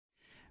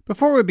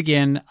Before we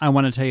begin, I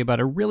want to tell you about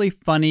a really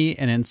funny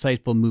and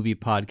insightful movie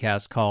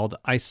podcast called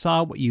I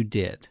Saw What You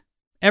Did.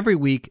 Every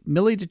week,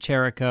 Millie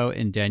DeCherico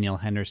and Danielle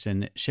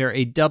Henderson share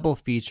a double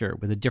feature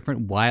with a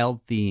different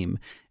wild theme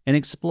and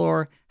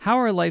explore how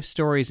our life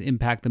stories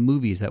impact the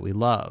movies that we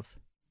love.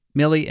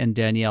 Millie and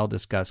Danielle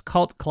discuss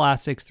cult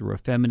classics through a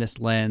feminist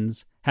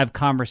lens, have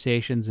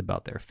conversations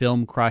about their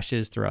film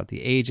crushes throughout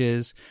the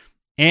ages,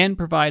 and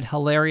provide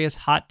hilarious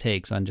hot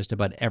takes on just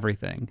about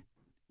everything.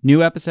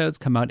 New episodes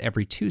come out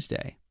every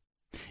Tuesday.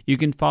 You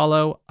can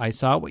follow I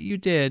Saw What You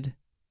Did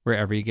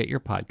wherever you get your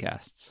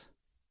podcasts.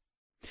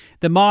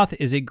 The Moth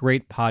is a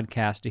great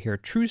podcast to hear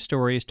true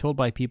stories told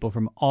by people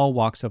from all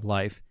walks of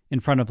life in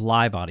front of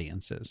live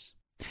audiences.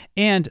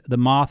 And The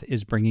Moth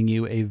is bringing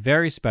you a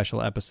very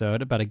special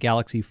episode about a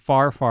galaxy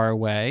far, far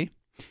away.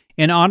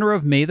 In honor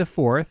of May the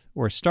 4th,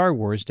 or Star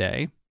Wars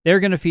Day, they're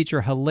going to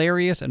feature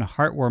hilarious and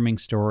heartwarming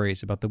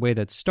stories about the way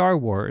that Star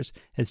Wars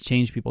has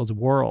changed people's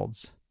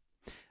worlds.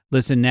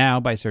 Listen now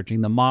by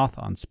searching The Moth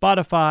on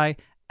Spotify,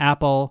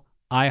 Apple,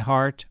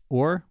 iHeart,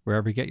 or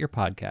wherever you get your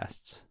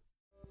podcasts.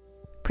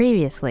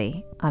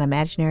 Previously on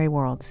Imaginary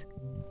Worlds.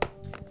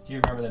 Do you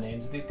remember the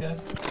names of these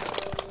guys?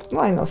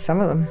 Well, I know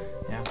some of them.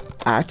 Yeah.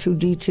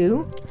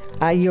 R2-D2,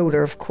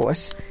 Yoda, of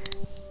course.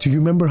 Do you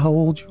remember how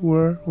old you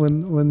were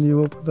when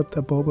you opened up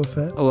that Boba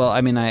Fett? Well,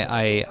 I mean,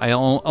 I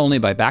only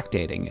by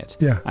backdating it.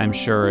 Yeah. I'm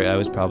sure I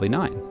was probably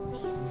 9.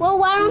 Well,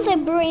 why don't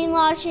they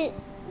brainwash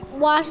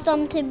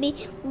them to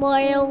be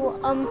loyal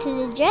to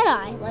the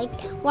Jedi?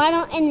 Like, why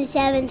don't in the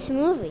 7th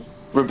movie?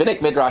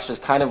 Rabbinic Midrash is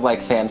kind of like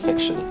fan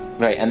fiction,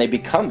 right? And they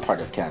become part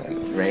of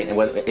canon, right? And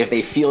if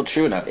they feel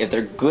true enough, if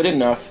they're good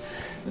enough,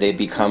 they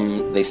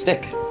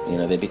stick.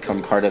 They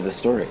become part of the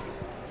story.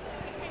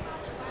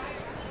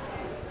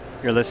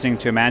 You're listening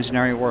to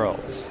Imaginary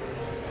Worlds,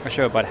 a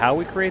show about how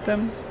we create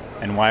them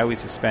and why we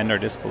suspend our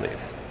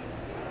disbelief.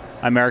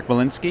 I'm Eric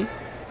Malinsky.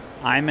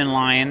 I'm in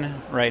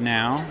line right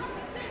now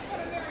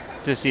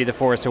to see The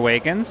Force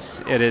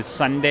Awakens. It is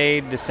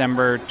Sunday,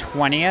 December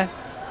 20th,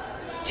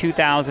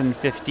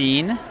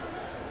 2015.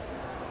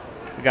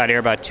 We got here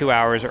about 2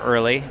 hours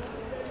early,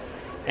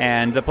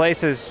 and the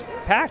place is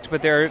packed,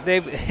 but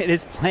it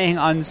is playing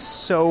on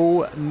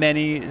so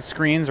many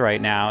screens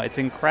right now. It's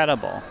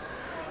incredible.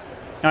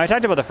 Now, I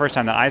talked about the first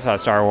time that I saw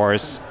Star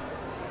Wars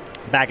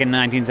back in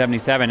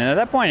 1977, and at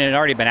that point it had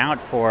already been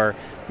out for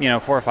 4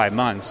 or 5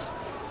 months.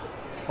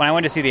 When I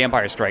went to see The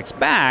Empire Strikes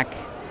Back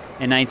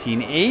in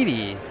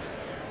 1980,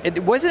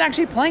 it wasn't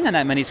actually playing on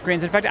that many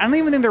screens. In fact, I don't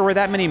even think there were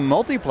that many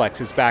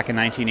multiplexes back in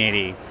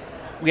 1980.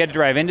 We had to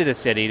drive into the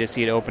city to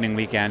see it opening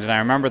weekend, and I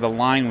remember the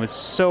line was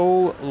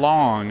so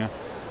long,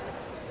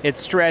 it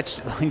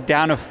stretched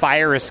down a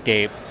fire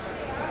escape,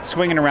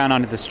 swinging around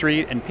onto the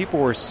street, and people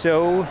were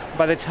so,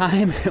 by the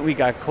time we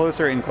got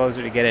closer and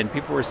closer to get in,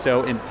 people were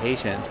so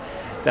impatient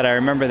that I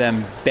remember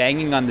them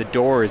banging on the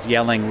doors,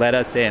 yelling, let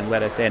us in,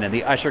 and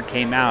the usher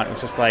came out. It was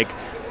just like,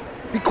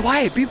 be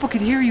quiet, people could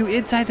hear you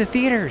inside the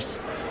theaters.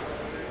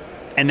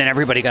 And then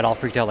everybody got all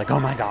freaked out, like, oh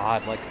my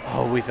God, like,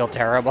 oh, we feel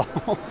terrible.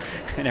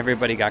 And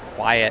everybody got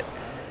quiet.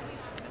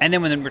 And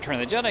then when Return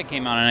of the Jedi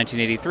came out in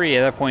 1983,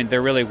 at that point,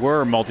 there really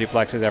were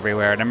multiplexes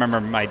everywhere. And I remember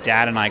my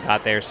dad and I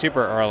got there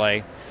super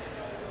early,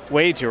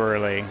 way too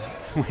early.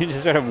 We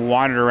just sort of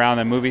wandered around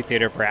the movie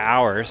theater for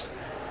hours.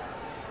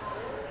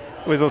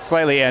 It was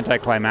slightly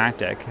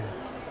anticlimactic.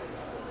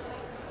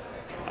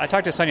 I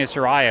talked to Sonia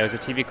Saraiya, who's a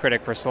TV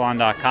critic for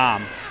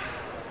Salon.com,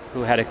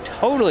 who had a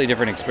totally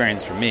different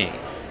experience from me.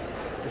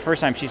 The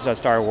first time she saw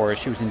Star Wars,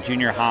 she was in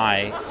junior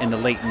high in the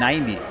late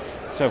 90s.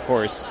 So, of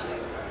course,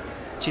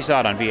 she saw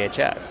it on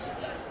VHS.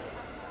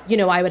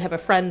 I would have a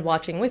friend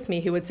watching with me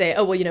who would say,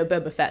 oh, well,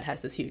 Boba Fett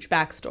has this huge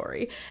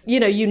backstory.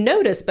 You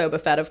notice Boba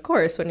Fett, of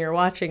course, when you're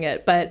watching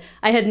it, but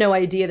I had no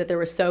idea that there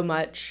was so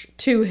much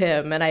to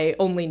him, and I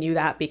only knew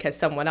that because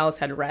someone else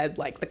had read,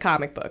 the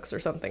comic books or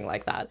something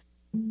like that.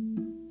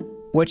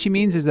 What she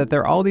means is that there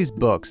are all these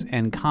books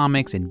and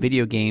comics and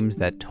video games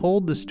that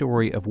told the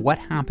story of what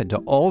happened to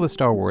all the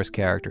Star Wars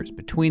characters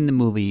between the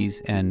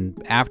movies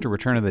and after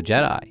Return of the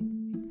Jedi.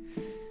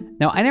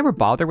 Now, I never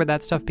bothered with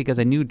that stuff because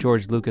I knew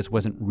George Lucas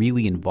wasn't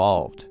really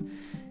involved.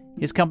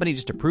 His company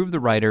just approved the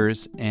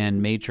writers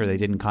and made sure they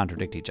didn't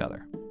contradict each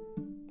other.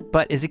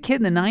 But as a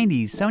kid in the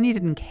 90s, Sonia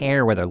didn't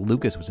care whether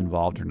Lucas was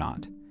involved or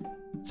not.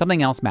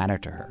 Something else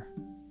mattered to her.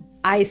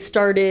 I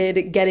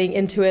started getting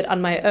into it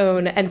on my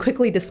own and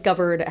quickly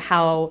discovered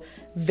how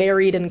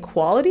varied in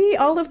quality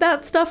all of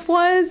that stuff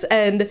was.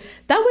 And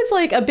that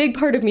was a big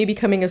part of me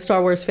becoming a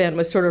Star Wars fan,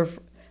 was sort of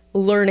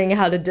learning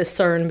how to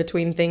discern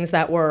between things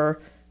that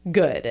were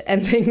good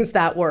and things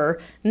that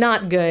were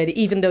not good,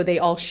 even though they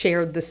all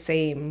shared the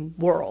same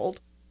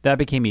world. That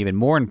became even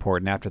more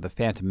important after The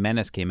Phantom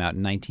Menace came out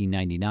in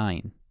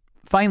 1999.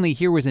 Finally,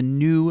 here was a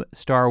new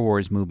Star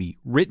Wars movie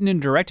written and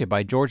directed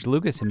by George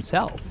Lucas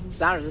himself.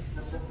 Sorry.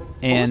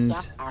 And,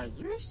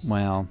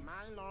 well,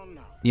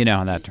 you know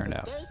how that turned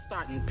out.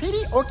 Starting pretty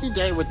okie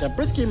day with the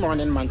brisky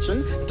morning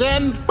munching,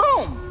 then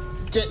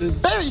boom, getting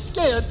very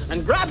scared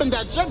and grabbing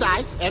that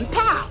Jedi and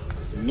pow,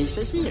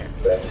 Misa here.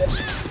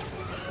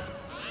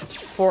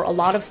 for a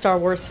lot of Star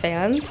Wars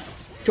fans,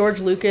 George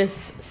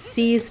Lucas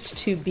ceased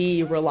to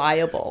be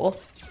reliable.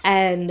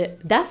 And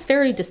that's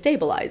very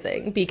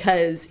destabilizing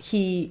because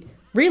he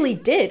really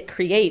did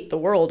create the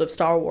world of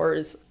Star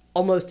Wars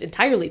almost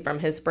entirely from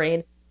his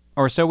brain.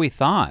 Or so we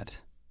thought.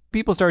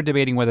 People started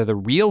debating whether the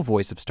real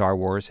voice of Star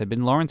Wars had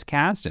been Lawrence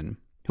Kasdan,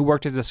 who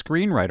worked as a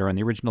screenwriter on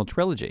the original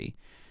trilogy.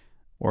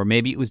 Or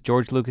maybe it was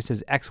George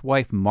Lucas's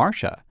ex-wife,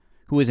 Marcia,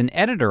 who was an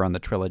editor on the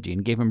trilogy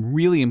and gave him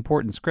really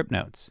important script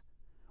notes.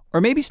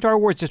 Or maybe Star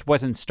Wars just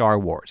wasn't Star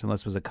Wars,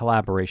 unless it was a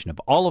collaboration of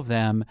all of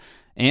them,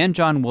 and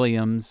John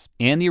Williams,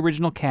 and the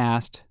original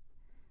cast.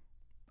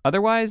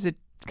 Otherwise, it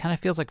kind of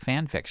feels like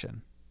fan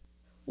fiction.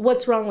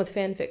 What's wrong with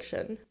fan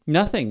fiction?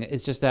 Nothing.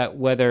 It's just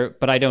that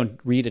but I don't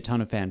read a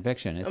ton of fan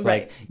fiction. It's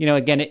right. like,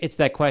 again, it's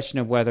that question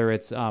of whether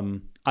it's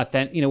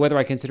authentic, whether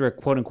I consider it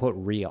quote unquote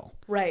real.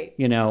 Right.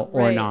 Or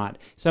right. not.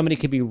 Somebody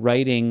could be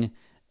writing,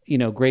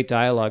 great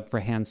dialogue for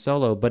Han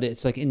Solo, but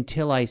it's like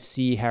until I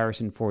see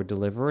Harrison Ford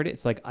deliver it,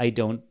 it's like I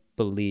don't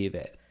believe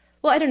it.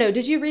 Well, I don't know.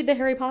 Did you read the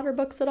Harry Potter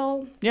books at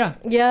all? Yeah.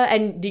 Yeah,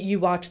 and did you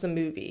watch the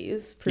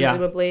movies,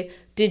 presumably? Yeah.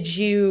 Did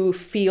you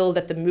feel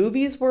that the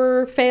movies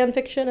were fan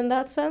fiction in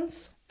that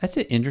sense? That's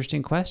an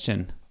interesting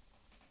question.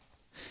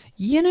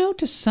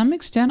 To some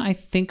extent, I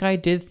think I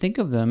did think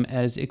of them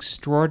as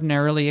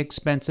extraordinarily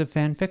expensive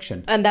fan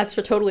fiction. And that's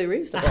totally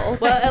reasonable.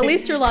 Well, at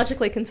least you're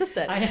logically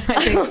consistent. I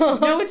think,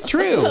 no, it's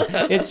true.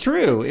 It's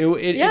true.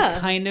 It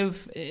kind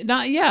of,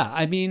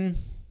 I mean,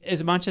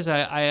 as much as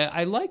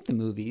I like the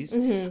movies,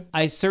 mm-hmm.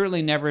 I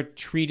certainly never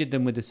treated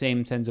them with the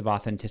same sense of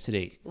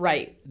authenticity.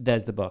 Right.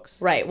 As the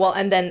books. Right. Well,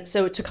 and then,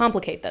 so to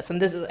complicate this,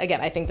 and this is,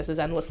 again, I think this is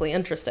endlessly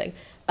interesting.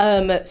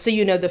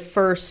 The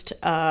first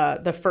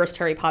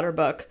Harry Potter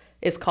book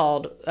is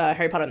called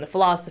Harry Potter and the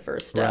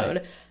Philosopher's Stone.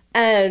 Right.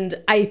 And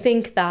I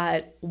think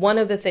that one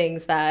of the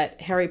things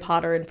that Harry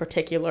Potter in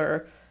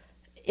particular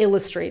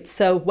illustrates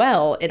so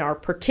well in our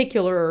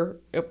particular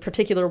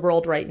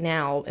world right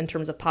now in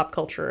terms of pop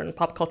culture and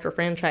pop culture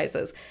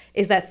franchises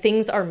is that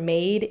things are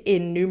made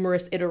in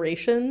numerous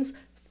iterations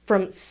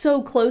from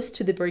so close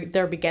to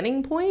their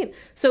beginning point.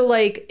 So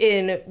like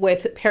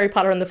with Harry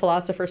Potter and the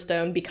Philosopher's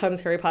Stone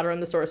becomes Harry Potter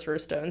and the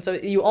Sorcerer's Stone. So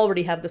you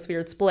already have this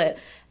weird split.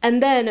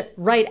 And then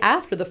right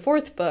after the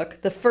fourth book,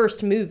 the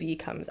first movie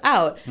comes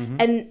out. Mm-hmm.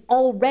 And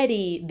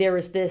already there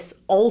is this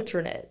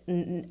alternate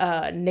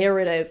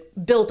narrative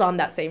built on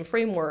that same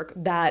framework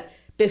that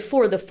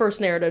before the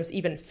first narrative's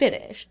even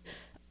finished.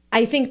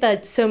 I think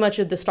that so much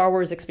of the Star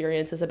Wars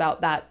experience is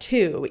about that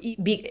too,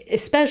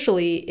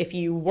 especially if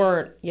you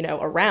weren't,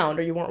 around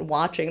or you weren't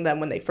watching them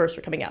when they first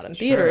were coming out in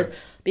theaters, sure.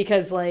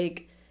 Because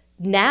like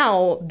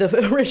now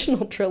the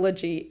original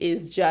trilogy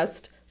is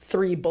just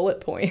 3 bullet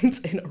points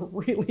in a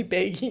really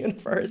big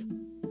universe.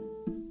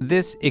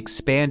 This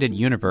expanded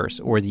universe,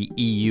 or the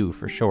EU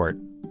for short,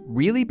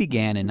 really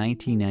began in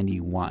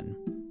 1991.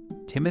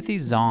 Timothy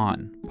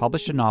Zahn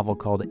published a novel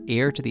called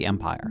Heir to the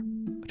Empire,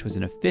 which was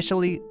an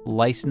officially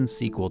licensed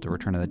sequel to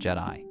Return of the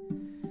Jedi.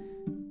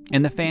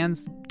 And the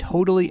fans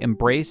totally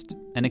embraced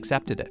and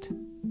accepted it.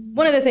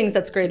 One of the things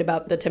that's great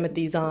about the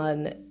Timothy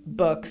Zahn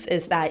books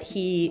is that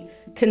he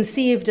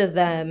conceived of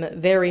them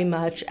very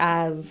much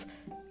as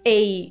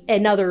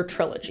another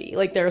trilogy.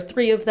 Like there are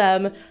 3 of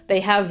them. They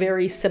have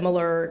very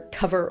similar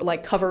cover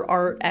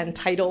art and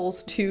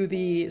titles to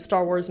the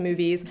Star Wars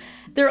movies.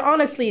 They're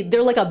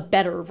like a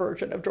better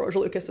version of George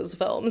Lucas's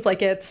films.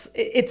 Like it's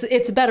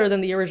better than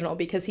the original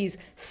because he's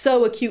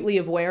so acutely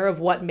aware of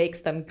what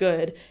makes them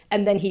good,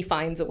 and then he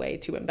finds a way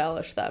to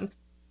embellish them.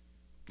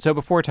 So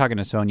before talking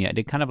to Sonia, I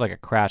did kind of like a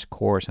crash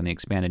course on the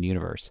expanded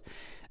universe,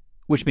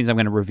 which means I'm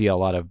going to reveal a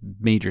lot of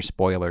major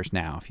spoilers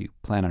now if you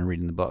plan on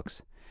reading the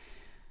books.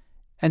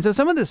 And so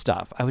some of this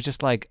stuff, I was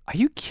just like, are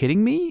you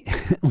kidding me?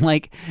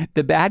 Like,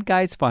 the bad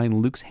guys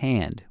find Luke's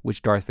hand,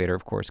 which Darth Vader,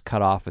 of course,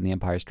 cut off in The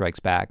Empire Strikes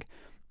Back,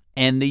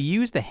 and they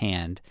use the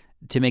hand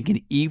to make an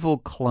evil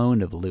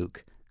clone of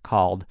Luke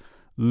called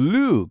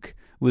Luke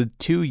with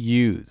 2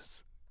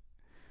 U's.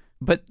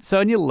 But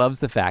Sonia loves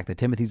the fact that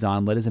Timothy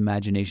Zahn let his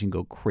imagination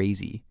go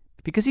crazy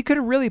because he could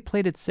have really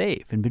played it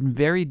safe and been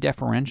very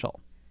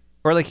deferential.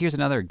 Or like, here's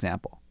another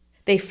example.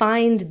 They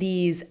find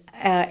these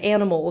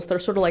animals, they're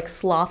sort of like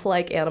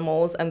sloth-like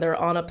animals, and they're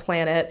on a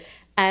planet,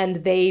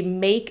 and they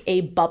make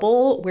a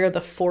bubble where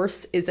the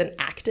Force isn't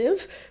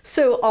active.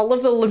 So a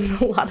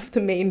lot of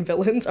the main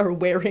villains are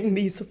wearing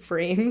these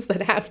frames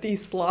that have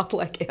these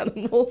sloth-like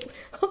animals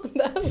on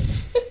them.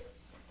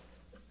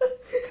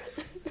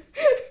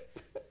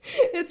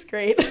 It's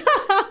great.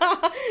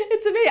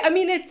 It's amazing. I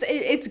mean,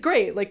 it's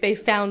great. Like they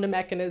found a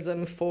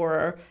mechanism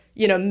for,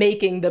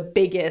 making the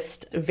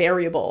biggest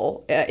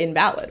variable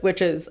invalid,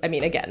 which is, I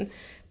mean, again,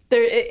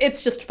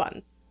 it's just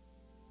fun.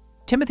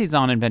 Timothy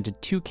Zahn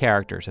invented 2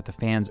 characters that the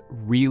fans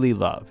really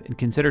love and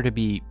consider to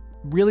be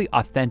really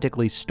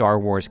authentically Star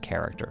Wars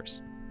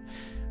characters.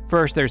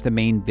 First, there's the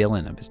main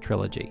villain of his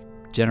trilogy,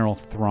 General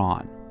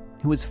Thrawn,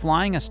 who was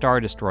flying a Star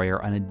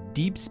Destroyer on a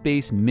deep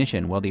space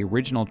mission while the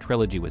original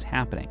trilogy was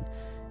happening.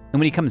 And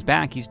when he comes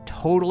back, he's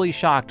totally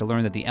shocked to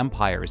learn that the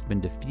Empire has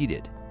been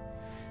defeated.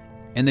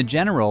 And the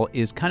general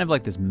is kind of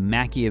like this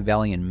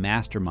Machiavellian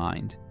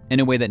mastermind in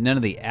a way that none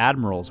of the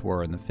admirals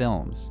were in the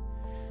films.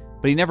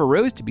 But he never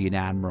rose to be an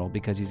admiral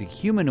because he's a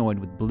humanoid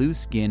with blue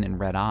skin and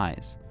red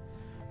eyes.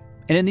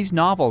 And in these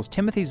novels,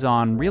 Timothy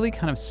Zahn really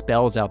kind of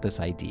spells out this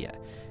idea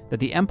that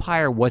the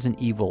Empire wasn't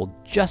evil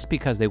just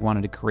because they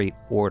wanted to create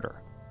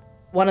order.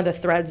 One of the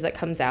threads that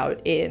comes out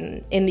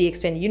in the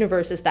expanded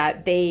universe is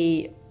that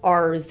they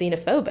are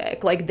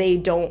xenophobic. Like, they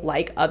don't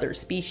like other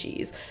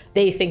species.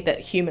 They think that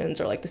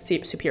humans are like the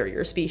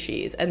superior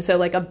species. And so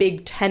like a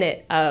big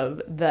tenet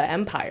of the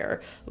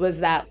Empire was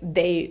that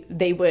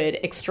they would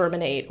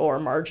exterminate or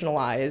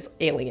marginalize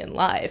alien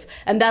life.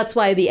 And that's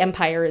why the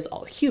Empire is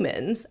all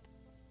humans.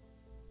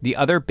 The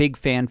other big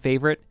fan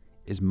favorite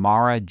is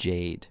Mara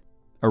Jade,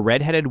 a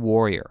red-headed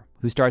warrior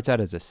who starts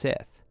out as a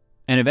Sith.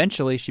 And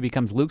eventually she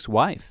becomes Luke's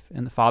wife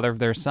and the father of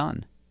their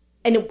son.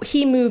 And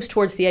he moves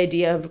towards the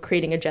idea of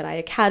creating a Jedi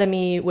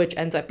Academy, which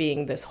ends up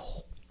being this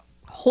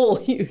whole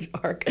huge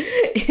arc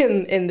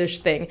in this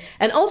thing,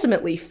 and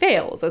ultimately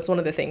fails. That's one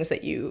of the things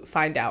that you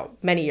find out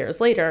many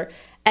years later.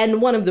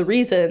 And one of the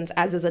reasons,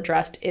 as is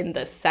addressed in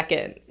the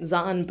second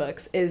Zahn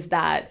books, is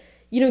that,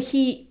 you know,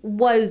 he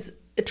was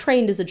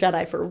trained as a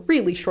Jedi for a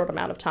really short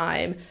amount of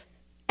time,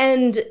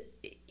 and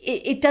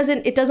it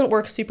doesn't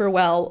work super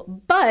well,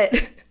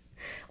 but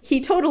he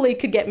totally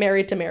could get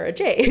married to Mara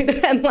Jade,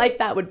 and like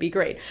that would be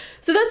great.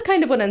 So that's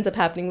kind of what ends up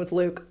happening with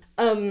Luke.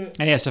 And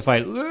he has to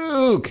fight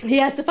Luke. He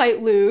has to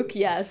fight Luke.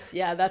 Yes,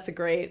 yeah, it's a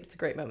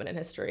great moment in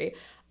history.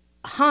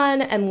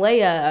 Han and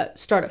Leia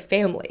start a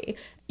family.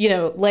 You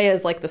know,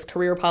 Leia's like this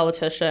career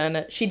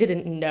politician. She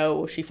didn't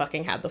know she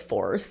fucking had the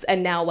Force.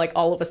 And now, like,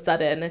 all of a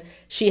sudden,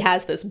 she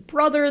has this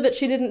brother that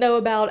she didn't know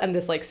about and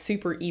this, like,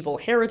 super evil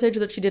heritage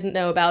that she didn't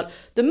know about.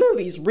 The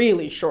movie's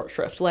really short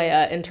shrift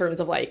Leia in terms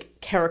of, like,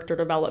 character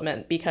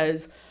development,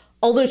 because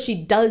although she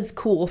does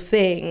cool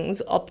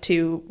things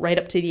right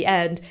up to the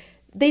end,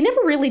 they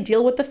never really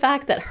deal with the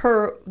fact that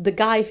the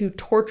guy who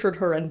tortured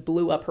her and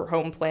blew up her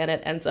home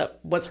planet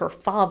was her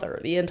father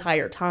the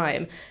entire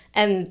time.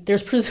 And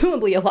there's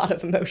presumably a lot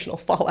of emotional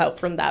fallout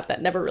from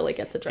that never really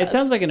gets addressed. It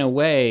sounds like, in a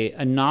way,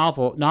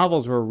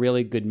 novels were a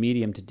really good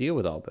medium to deal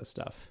with all this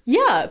stuff.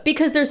 Yeah,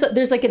 because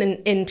there's like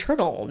an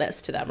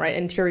internalness to them, right?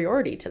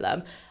 Interiority to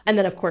them. And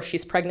then, of course,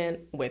 she's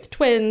pregnant with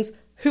twins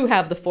who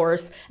have the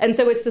Force. And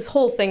so it's this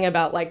whole thing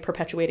about, like,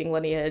 perpetuating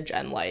lineage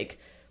and, like,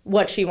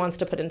 what she wants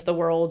to put into the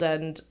world.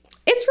 And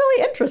it's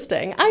really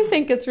interesting. I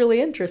think it's really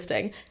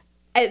interesting.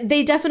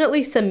 They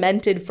definitely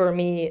cemented for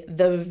me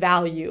the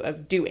value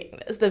of doing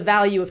this, the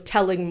value of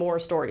telling more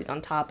stories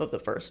on top of the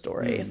first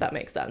story, if that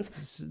makes sense.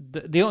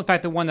 In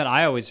fact, the one that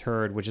I always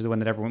heard, which is the one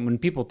that when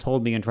people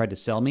told me and tried to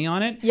sell me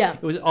on it, yeah,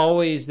 it was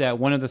always that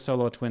one of the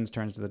Solo twins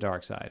turns to the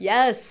dark side.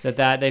 Yes.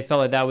 That they felt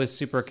like that was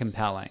super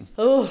compelling.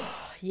 Oh,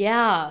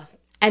 yeah.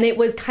 And it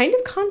was kind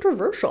of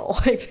controversial,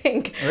 I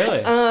think.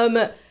 Really?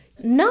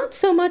 Not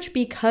so much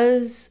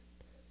because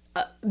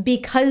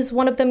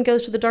one of them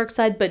goes to the dark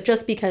side, but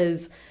just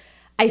because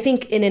I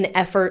think in an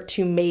effort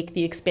to make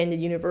the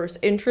expanded universe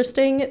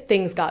interesting,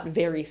 things got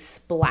very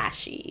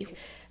splashy.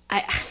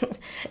 I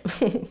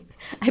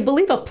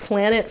believe a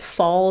planet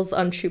falls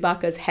on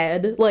Chewbacca's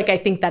head. Like, I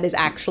think that is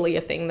actually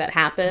a thing that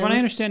happens. When I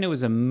understand, it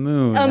was a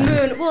moon. A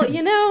moon. Well,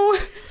 you know,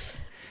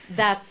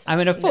 that's... I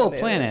mean, a full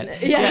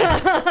planet.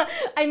 Yeah.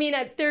 I mean,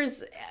 there's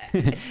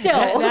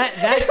still...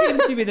 that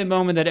seems to be the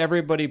moment that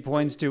everybody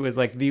points to as,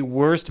 like, the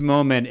worst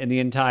moment in the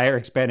entire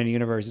expanded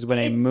universe is when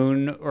a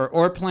moon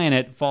or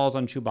planet falls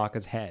on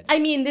Chewbacca's head. I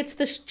mean, it's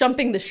the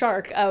jumping the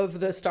shark of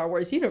the Star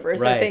Wars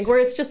universe, right. I think, where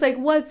it's just like,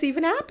 what's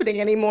even happening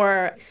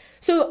anymore?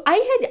 So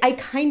I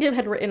kind of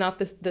had written off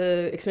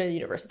the expanded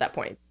universe at that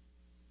point.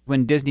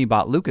 When Disney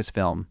bought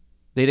Lucasfilm,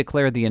 they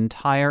declared the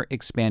entire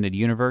expanded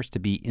universe to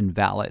be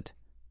invalid.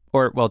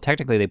 Or, well,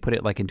 technically they put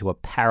it like into a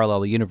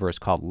parallel universe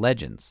called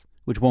Legends,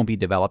 which won't be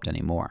developed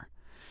anymore.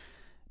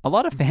 A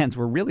lot of fans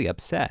were really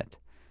upset,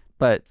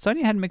 but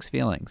Sonia had mixed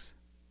feelings.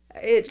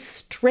 It's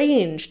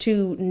strange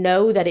to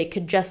know that it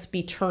could just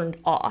be turned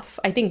off.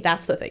 I think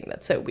that's the thing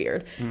that's so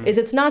weird, is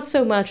it's not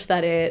so much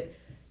that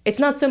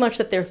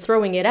they're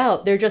throwing it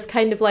out. They're just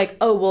kind of like,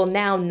 oh, well,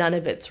 now none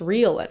of it's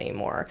real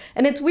anymore.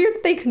 And it's weird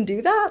that they can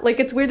do that. Like,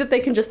 it's weird that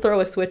they can just throw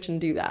a switch and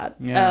do that.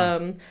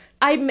 Yeah.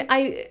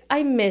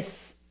 I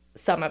miss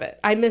some of it.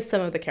 I miss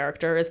some of the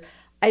characters.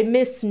 I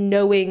miss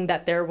knowing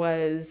that there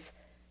was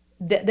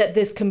that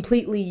this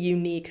completely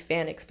unique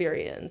fan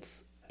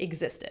experience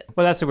existed.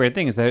 Well, that's the weird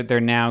thing, is that they're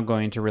now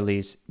going to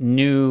release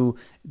new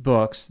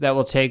books that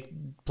will take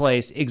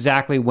place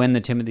exactly when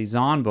the Timothy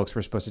Zahn books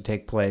were supposed to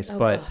take place. Oh,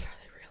 but God, are they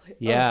really?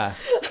 Yeah.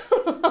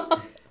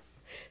 Oh.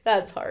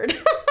 That's hard.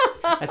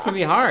 That's gonna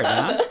be hard,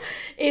 huh?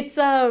 It's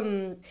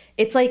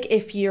like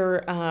if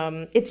you're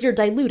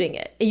diluting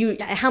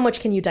it. How much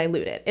can you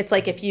dilute it? It's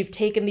like if you've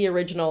taken the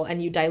original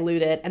and you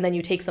dilute it, and then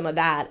you take some of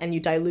that and you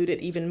dilute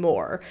it even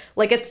more.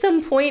 Like, at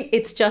some point,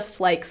 it's just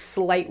like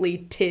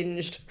slightly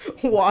tinged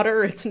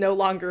water. It's no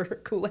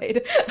longer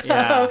Kool-Aid.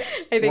 Yeah.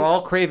 I think we're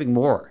all craving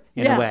more.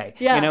 in a way.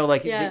 Yeah, you know,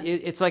 like yeah.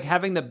 it's like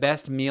having the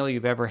best meal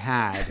you've ever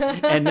had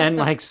and then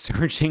like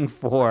searching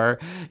for,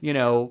 you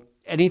know,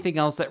 anything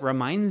else that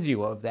reminds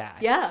you of that.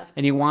 Yeah.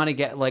 And you want to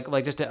get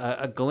like just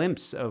a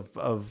glimpse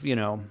of, you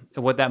know,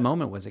 what that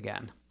moment was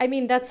again. I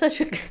mean, that's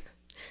such a,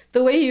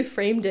 the way you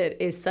framed it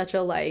is such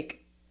a like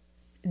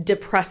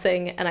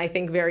depressing and I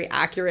think very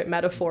accurate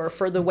metaphor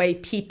for the way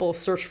people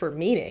search for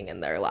meaning in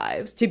their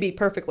lives, to be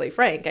perfectly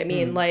frank. I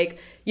mean, like,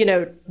 you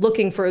know,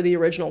 looking for the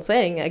original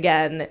thing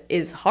again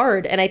is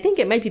hard. And I think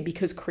it might be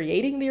because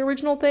creating the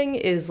original thing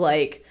is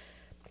like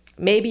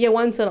maybe a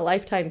once in a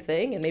lifetime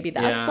thing. And maybe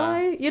that's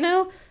why, you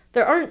know,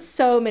 there aren't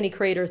so many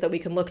creators that we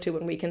can look to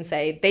and we can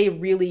say they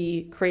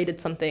really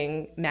created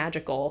something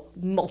magical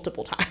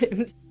multiple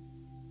times.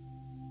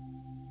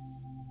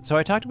 So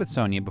I talked with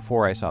Sonia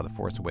before I saw The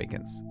Force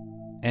Awakens.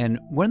 And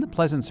one of the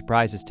pleasant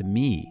surprises to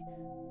me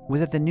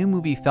was that the new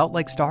movie felt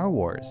like Star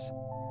Wars.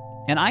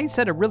 And I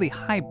set a really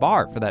high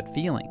bar for that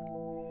feeling.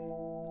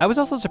 I was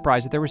also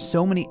surprised that there were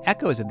so many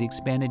echoes of the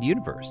expanded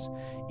universe,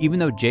 even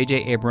though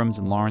J.J. Abrams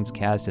and Lawrence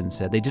Kasdan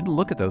said they didn't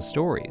look at those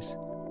stories.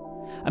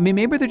 I mean,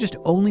 maybe there are just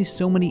only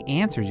so many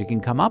answers you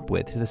can come up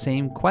with to the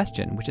same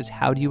question, which is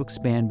how do you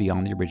expand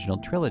beyond the original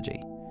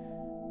trilogy?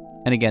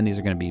 And again, these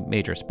are going to be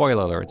major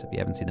spoiler alerts if you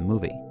haven't seen the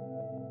movie.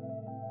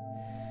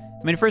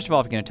 I mean, first of all,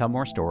 if you're going to tell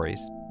more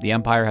stories, the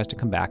Empire has to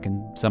come back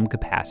in some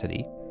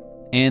capacity,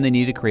 and they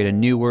need to create a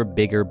newer,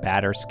 bigger,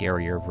 badder,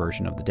 scarier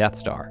version of the Death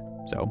Star.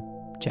 So,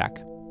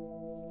 check.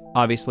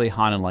 Obviously,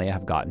 Han and Leia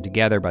have gotten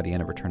together by the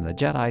end of Return of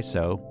the Jedi,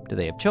 so do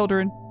they have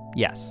children?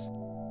 Yes.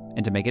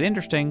 And to make it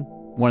interesting,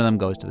 one of them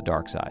goes to the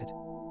dark side.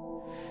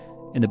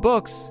 In the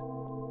books,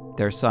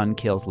 their son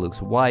kills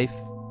Luke's wife.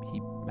 He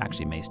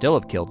actually may still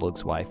have killed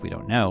Luke's wife, we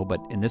don't know,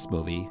 but in this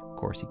movie, of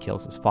course, he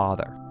kills his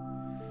father.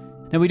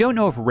 Now, we don't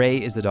know if Rey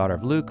is the daughter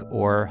of Luke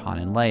or Han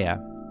and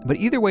Leia, but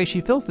either way,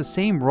 she fills the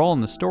same role in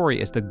the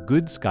story as the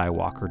good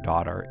Skywalker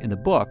daughter in the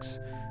books,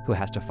 who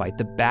has to fight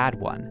the bad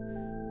one.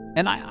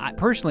 And I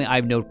personally, I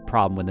have no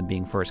problem with them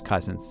being first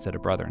cousins instead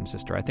of brother and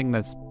sister. I think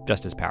that's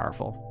just as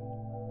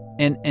powerful.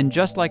 And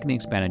just like in the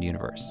expanded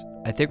universe,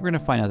 I think we're going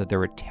to find out that there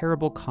were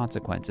terrible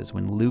consequences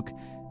when Luke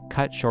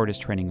cut short his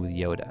training with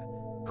Yoda,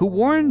 who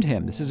warned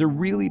him this is a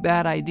really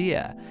bad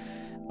idea.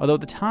 Although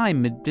at the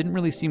time, it didn't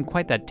really seem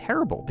quite that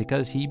terrible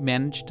because he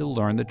managed to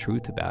learn the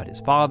truth about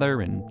his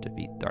father and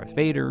defeat Darth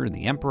Vader and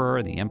the Emperor,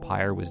 and the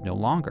Empire was no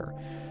longer.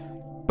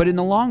 But in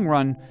the long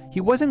run,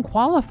 he wasn't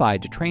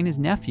qualified to train his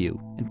nephew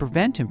and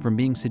prevent him from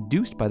being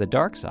seduced by the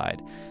dark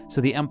side, so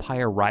the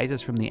Empire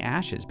rises from the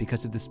ashes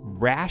because of this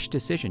rash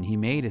decision he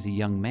made as a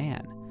young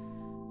man.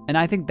 And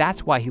I think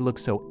that's why he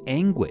looks so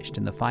anguished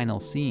in the final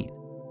scene.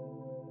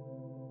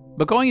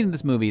 But going into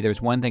this movie,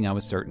 there's one thing I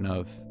was certain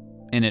of,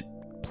 and it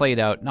played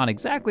out not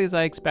exactly as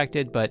I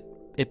expected, but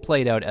it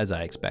played out as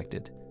I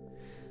expected.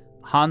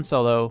 Han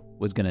Solo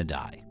was going to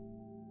die.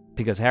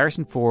 Because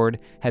Harrison Ford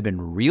had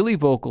been really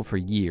vocal for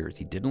years.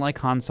 He didn't like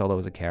Han Solo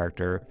as a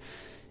character.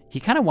 He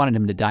kind of wanted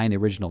him to die in the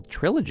original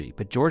trilogy,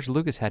 but George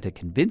Lucas had to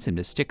convince him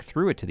to stick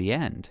through it to the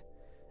end.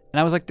 And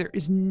I was like, there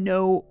is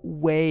no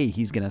way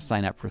he's going to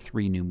sign up for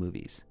 3 new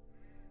movies.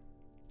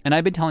 And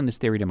I've been telling this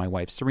theory to my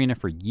wife, Serena,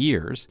 for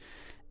years,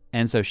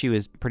 and so she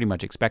was pretty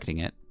much expecting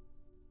it.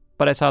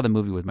 But I saw the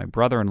movie with my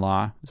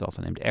brother-in-law, who's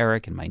also named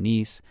Eric, and my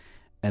niece,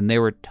 and they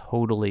were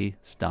totally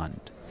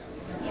stunned.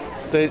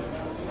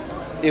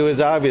 It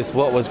was obvious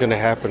what was going to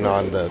happen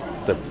on the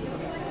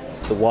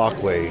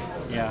walkway.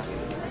 Yeah.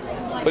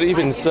 But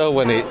even so,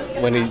 when he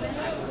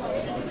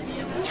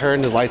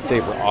turned the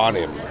lightsaber on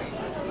him,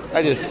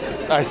 I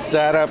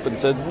sat up and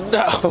said,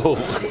 no. Oh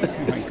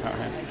my God.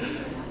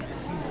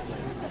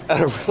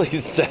 And I'm really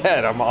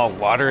sad. I'm all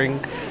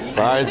watering.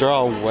 My eyes are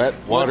all wet,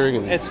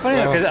 watering. Well, it's funny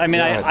though, because I mean,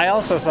 I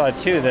also saw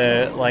too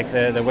the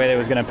way that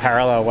was going to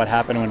parallel what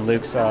happened when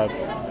Luke saw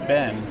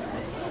Ben.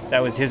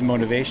 That was his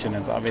motivation.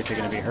 It's obviously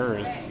going to be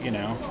hers, you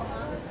know.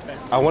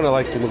 I want to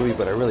like the movie,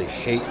 but I really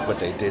hate what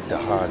they did to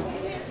Han.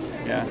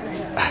 Yeah.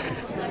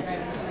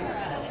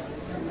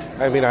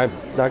 I mean, I'm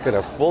not going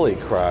to fully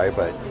cry,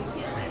 but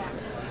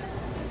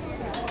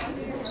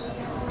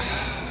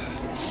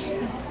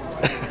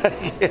I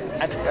can't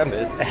stand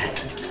this.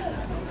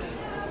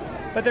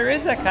 But there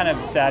is that kind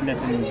of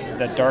sadness and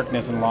that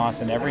darkness and loss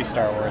in every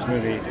Star Wars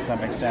movie to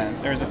some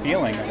extent. There's a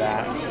feeling of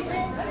that.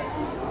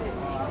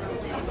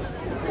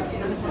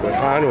 But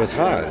Han was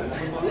Han.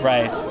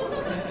 Right.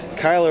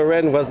 Kylo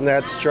Ren wasn't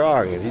that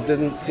strong. He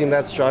didn't seem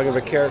that strong of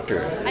a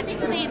character. I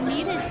think they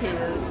needed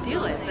to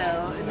do it,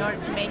 though, in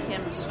order to make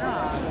him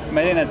strong.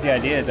 I think that's the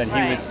idea, is that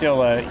he was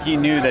still he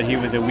knew that he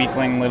was a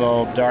weakling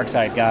little dark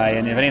side guy,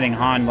 and if anything,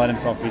 Han let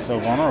himself be so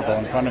vulnerable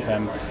in front of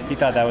him. He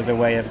thought that was a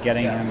way of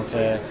getting him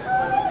to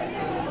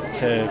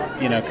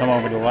come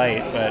over to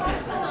light. But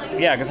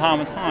yeah, because Han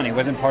was Han. He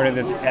wasn't part of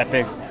this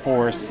epic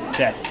Force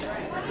Sith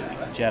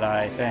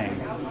Jedi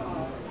thing.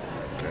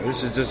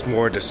 This is just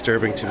more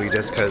disturbing to me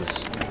just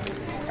because,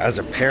 as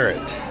a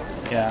parent,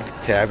 to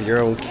have your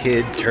own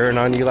kid turn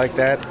on you like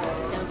that,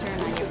 Don't turn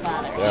on your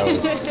father. that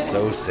was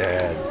so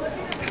sad.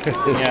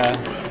 Yeah.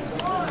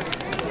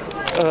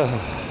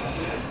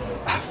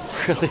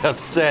 I'm really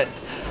upset.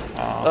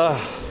 Are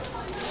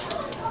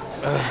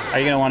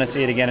you going to want to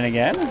see it again and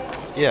again?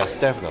 Yes,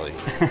 definitely.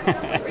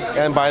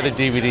 And buy the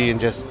DVD and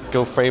just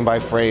go frame by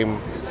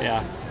frame.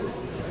 Yeah.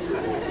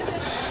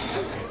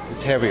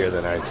 It's heavier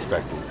than I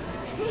expected.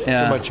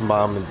 Yeah. Too much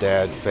mom and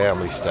dad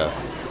family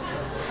stuff.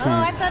 Oh,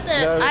 I thought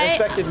that It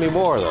affected me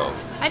more, though.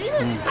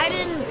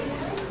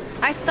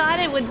 I thought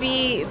it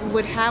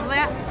would have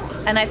that,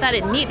 and I thought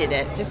it needed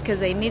it just because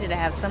they needed to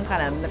have some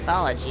kind of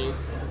mythology.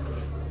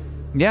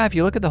 Yeah, if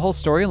you look at the whole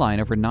storyline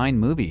over 9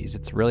 movies,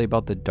 it's really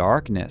about the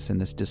darkness in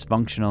this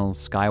dysfunctional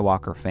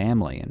Skywalker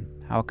family and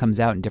how it comes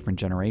out in different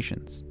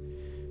generations,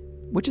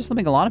 which is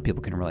something a lot of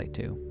people can relate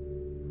to.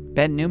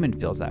 Ben Newman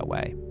feels that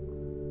way.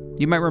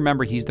 You might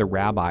remember he's the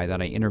rabbi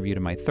that I interviewed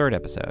in my 3rd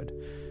episode,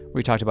 where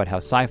we talked about how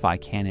sci-fi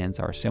canons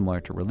are similar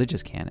to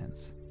religious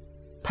canons.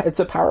 It's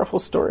a powerful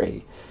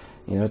story,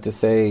 to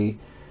say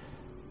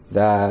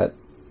that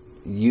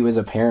you as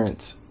a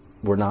parent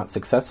were not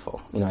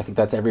successful. I think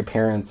that's every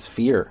parent's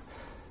fear,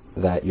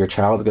 that your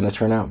child's going to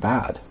turn out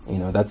bad.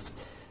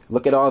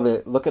 Look at all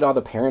the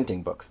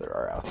parenting books there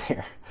are out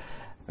there.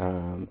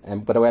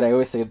 But what I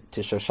always say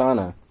to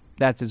Shoshana,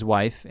 that's his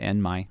wife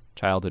and my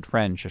childhood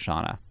friend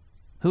Shoshana,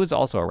 who is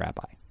also a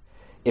rabbi.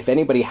 If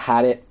anybody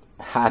had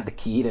the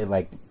key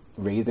to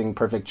raising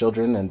perfect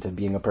children and to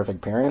being a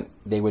perfect parent,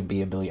 they would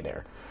be a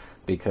billionaire,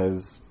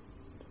 because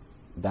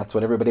that's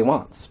what everybody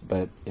wants.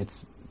 But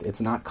it's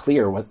not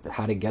clear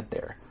how to get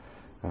there.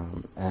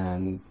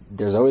 And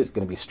there's always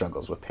going to be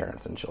struggles with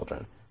parents and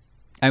children.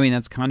 I mean,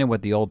 that's kind of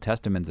what the Old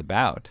Testament's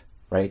about.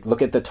 Right?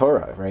 Look at the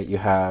Torah, right? You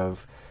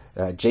have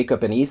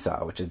Jacob and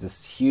Esau, which is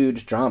this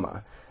huge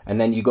drama. And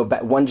then you go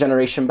back one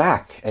generation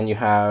back, and you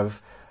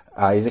have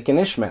Isaac and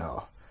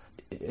Ishmael.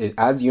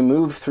 As you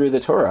move through the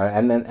Torah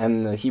and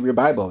the Hebrew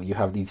Bible, you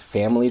have these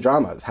family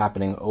dramas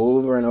happening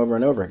over and over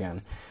and over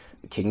again.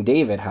 King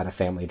David had a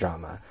family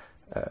drama.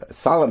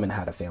 Solomon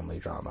had a family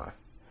drama.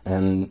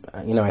 And,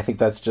 I think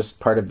that's just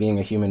part of being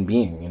a human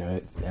being,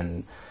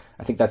 and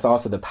I think that's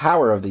also the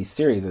power of these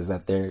series, is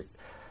that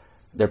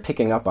they're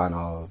picking up on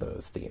all of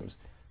those themes.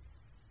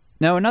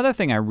 Now, another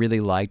thing I really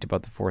liked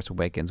about The Force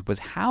Awakens was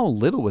how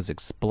little was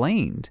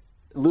explained.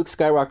 Luke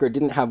Skywalker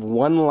didn't have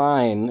one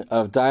line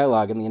of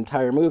dialogue in the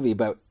entire movie,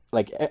 but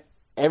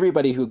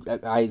everybody who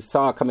I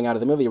saw coming out of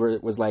the movie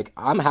was like,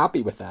 I'm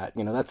happy with that.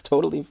 That's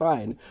totally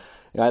fine.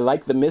 I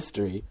like the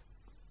mystery.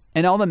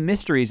 And all the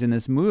mysteries in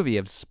this movie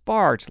have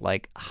sparked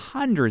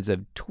hundreds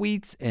of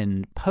tweets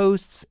and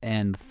posts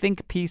and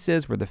think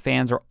pieces where the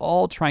fans are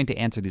all trying to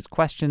answer these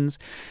questions.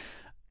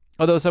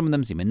 Although some of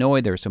them seem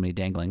annoyed, there are so many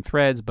dangling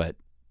threads, but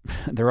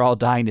they're all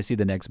dying to see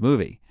the next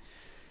movie.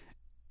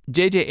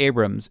 J.J.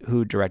 Abrams,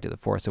 who directed The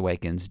Force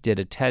Awakens, did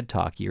a TED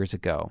Talk years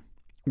ago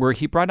where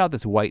he brought out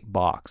this white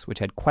box which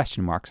had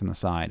question marks on the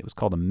side. It was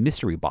called a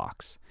mystery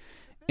box.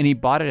 And he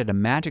bought it at a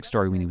magic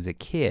store when he was a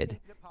kid.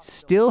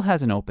 Still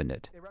hasn't opened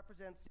it.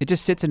 It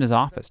just sits in his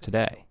office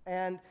today.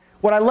 And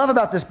what I love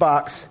about this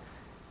box,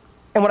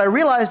 and what I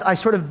realized I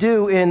sort of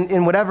do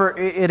in whatever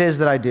it is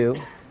that I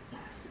do,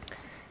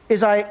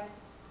 is I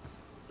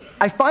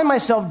find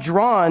myself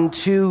drawn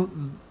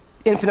to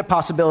infinite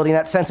possibility and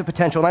that sense of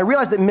potential. And I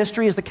realize that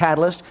mystery is the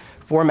catalyst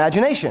for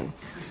imagination.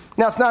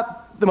 Now, it's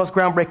not the most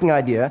groundbreaking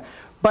idea,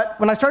 but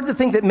when I started to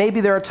think that maybe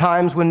there are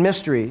times when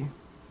mystery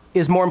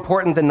is more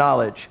important than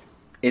knowledge.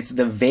 It's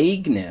the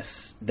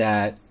vagueness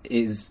that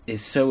is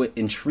so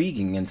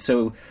intriguing, and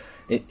so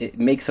it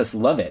makes us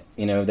love it.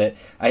 That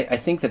I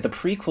think that the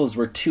prequels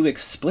were too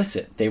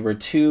explicit. They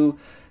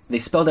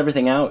spelled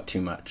everything out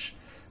too much.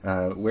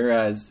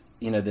 Whereas,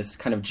 this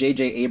kind of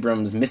J.J.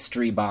 Abrams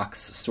mystery box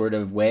sort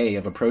of way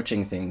of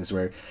approaching things,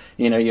 where,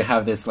 you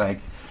have this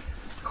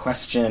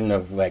question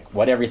of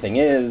what everything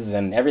is,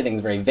 and everything's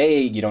very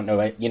vague. You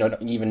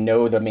don't even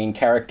know the main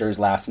character's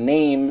last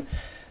name.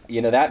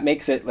 That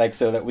makes it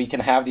so that we can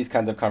have these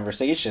kinds of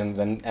conversations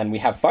and we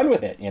have fun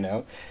with it,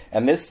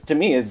 And this, to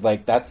me, is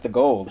that's the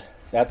gold.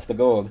 That's the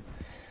gold.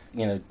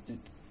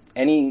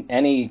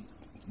 Any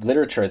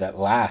literature that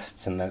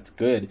lasts and that's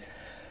good,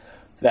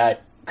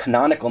 that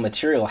canonical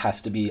material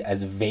has to be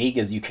as vague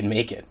as you can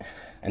make it.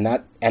 And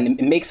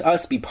it makes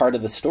us be part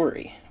of the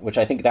story, which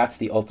I think that's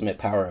the ultimate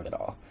power of it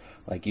all.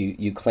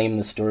 You claim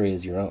the story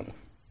as your own.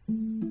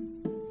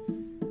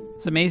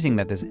 It's amazing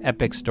that this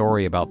epic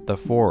story about the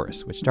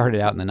Force, which started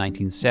out in the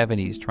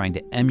 1970s trying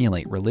to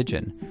emulate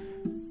religion,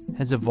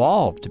 has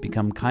evolved to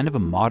become kind of a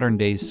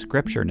modern-day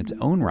scripture in its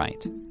own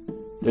right.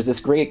 There's this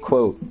great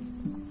quote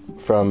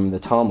from the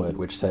Talmud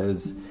which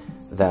says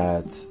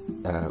that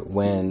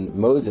when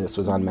Moses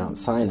was on Mount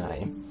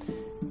Sinai,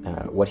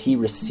 what he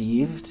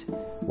received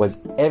was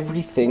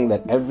everything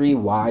that every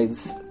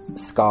wise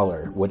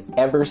scholar would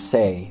ever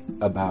say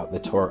about the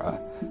Torah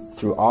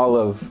through all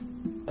of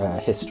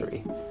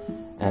history.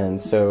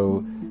 And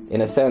so, in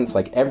a sense,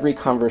 every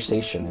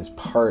conversation is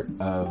part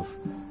of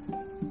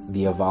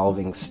the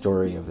evolving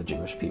story of the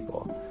Jewish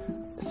people.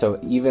 So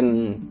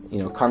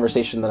even,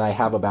 conversation that I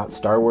have about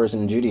Star Wars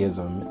and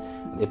Judaism,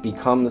 it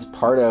becomes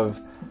part of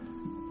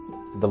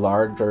the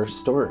larger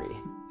story.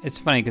 It's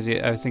funny because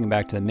I was thinking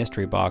back to the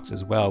mystery box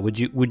as well. Would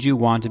you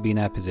want to be in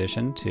that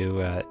position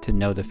to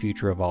know the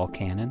future of all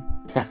canon?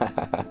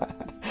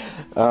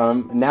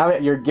 Now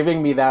that you're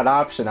giving me that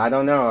option, I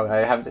don't know.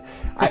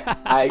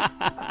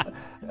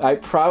 I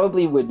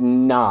probably would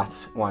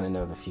not want to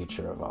know the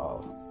future of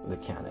all the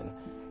canon.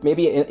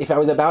 Maybe if I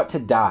was about to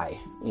die,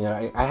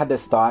 I had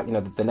this thought,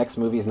 that the next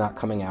movie is not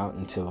coming out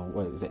until,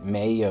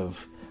 May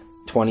of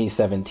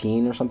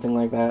 2017 or something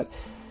like that.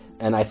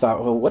 And I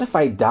thought, well, what if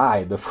I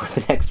die before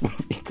the next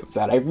movie comes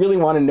out? I really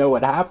want to know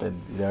what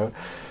happens,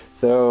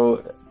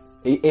 So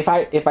if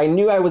I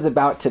knew I was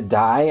about to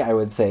die, I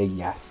would say,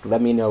 yes,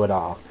 let me know it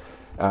all.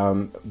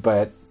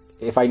 But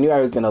if I knew I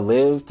was going to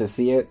live to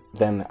see it,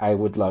 then I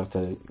would love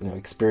to,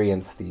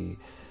 experience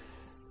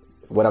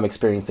what I'm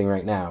experiencing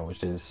right now,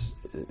 which is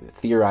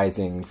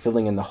theorizing,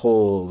 filling in the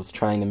holes,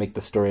 trying to make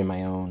the story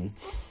my own.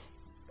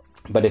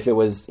 But if it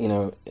was,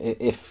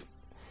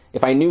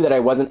 if I knew that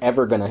I wasn't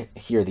ever going to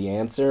hear the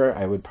answer,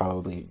 I would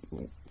probably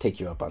take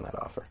you up on that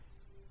offer.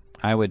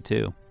 I would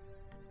too.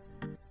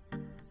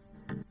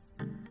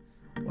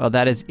 Well,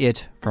 that is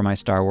it for my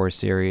Star Wars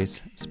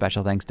series.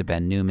 Special thanks to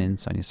Ben Newman,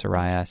 Sonia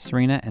Saraya,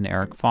 Serena, and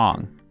Eric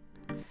Fong.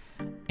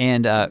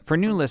 And for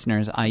new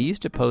listeners, I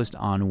used to post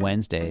on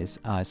Wednesdays.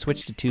 I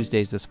switched to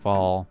Tuesdays this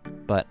fall,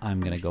 but I'm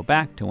going to go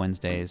back to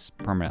Wednesdays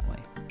permanently.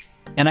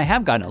 And I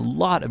have gotten a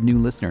lot of new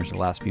listeners the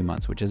last few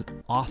months, which is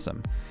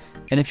awesome.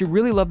 And if you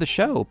really love the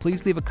show,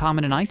 please leave a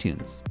comment in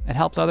iTunes. It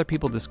helps other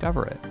people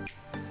discover it. You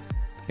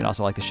can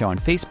also like the show on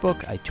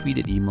Facebook. I tweet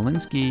at E.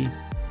 Malinsky.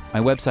 My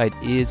website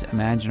is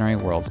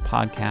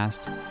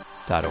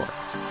imaginaryworldspodcast.org.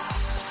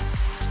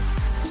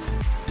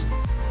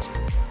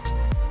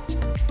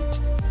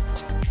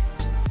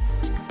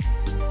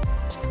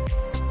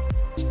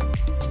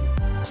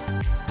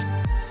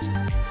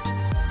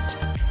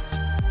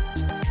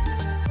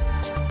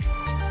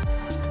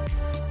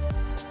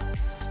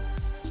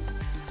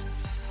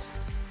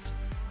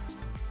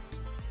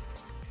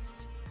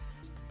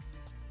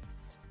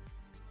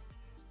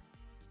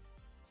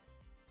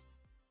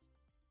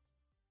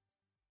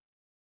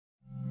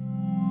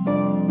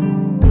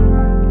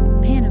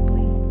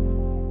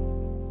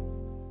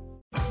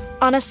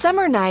 On a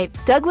summer night,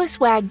 Douglas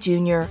Wag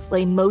Jr.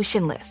 lay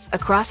motionless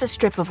across a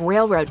strip of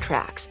railroad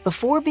tracks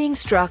before being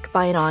struck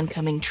by an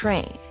oncoming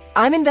train.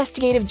 I'm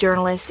investigative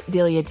journalist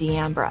Delia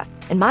D'Ambra,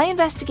 and my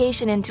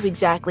investigation into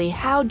exactly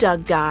how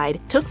Doug died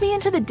took me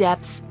into the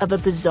depths of a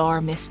bizarre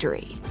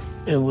mystery.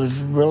 It was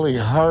really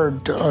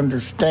hard to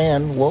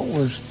understand what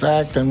was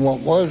fact and what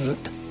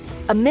wasn't.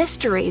 A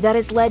mystery that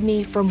has led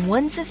me from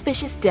one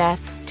suspicious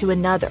death to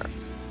another.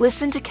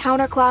 Listen to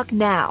Counterclock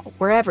now,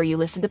 wherever you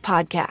listen to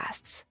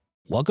podcasts.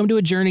 Welcome to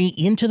a journey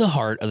into the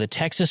heart of the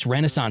Texas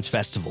Renaissance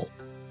Festival,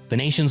 the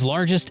nation's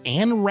largest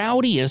and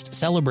rowdiest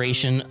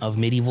celebration of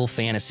medieval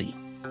fantasy.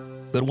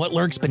 But what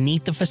lurks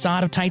beneath the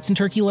facade of tights and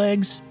turkey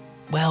legs?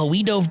 Well,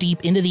 we dove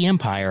deep into the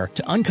empire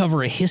to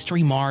uncover a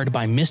history marred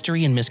by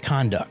mystery and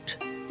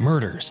misconduct,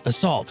 murders,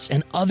 assaults,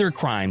 and other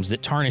crimes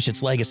that tarnish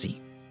its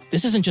legacy.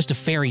 This isn't just a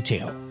fairy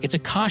tale, it's a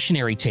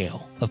cautionary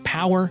tale of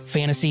power,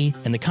 fantasy,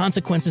 and the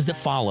consequences that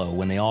follow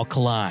when they all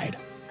collide.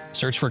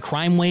 Search for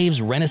Crime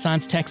Waves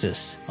Renaissance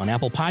Texas on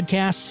Apple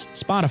Podcasts,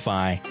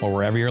 Spotify, or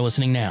wherever you're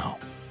listening now.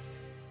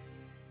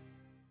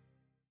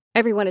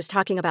 Everyone is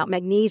talking about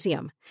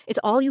magnesium. It's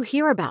all you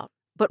hear about.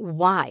 But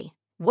why?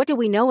 What do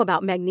we know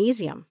about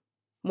magnesium?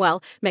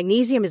 Well,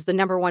 magnesium is the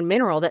number one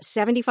mineral that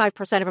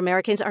 75% of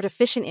Americans are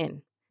deficient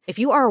in. If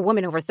you are a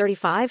woman over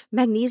 35,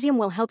 magnesium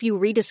will help you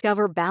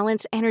rediscover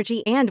balance,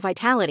 energy, and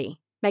vitality.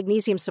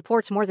 Magnesium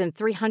supports more than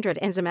 300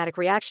 enzymatic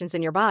reactions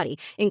in your body,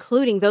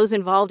 including those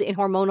involved in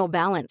hormonal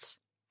balance.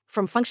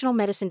 From functional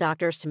medicine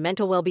doctors to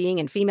mental well-being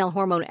and female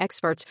hormone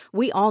experts,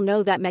 we all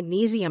know that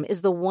magnesium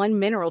is the one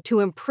mineral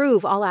to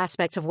improve all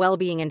aspects of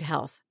well-being and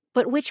health.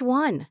 But which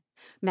one?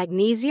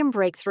 Magnesium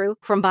Breakthrough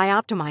from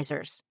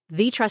Bioptimizers,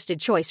 the trusted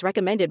choice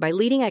recommended by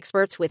leading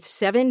experts with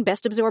 7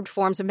 best-absorbed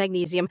forms of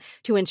magnesium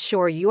to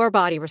ensure your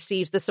body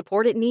receives the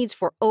support it needs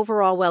for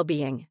overall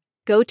well-being.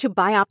 Go to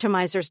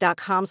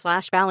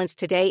bioptimizers.com/balance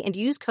today and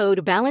use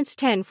code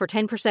BALANCE10 for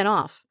 10%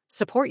 off.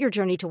 Support your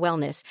journey to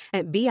wellness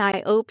at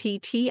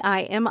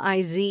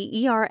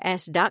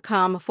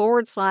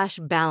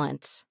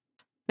bioptimizers.com/balance.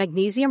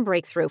 Magnesium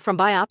Breakthrough from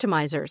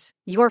Bioptimizers,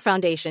 your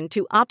foundation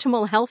to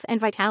optimal health and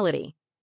vitality.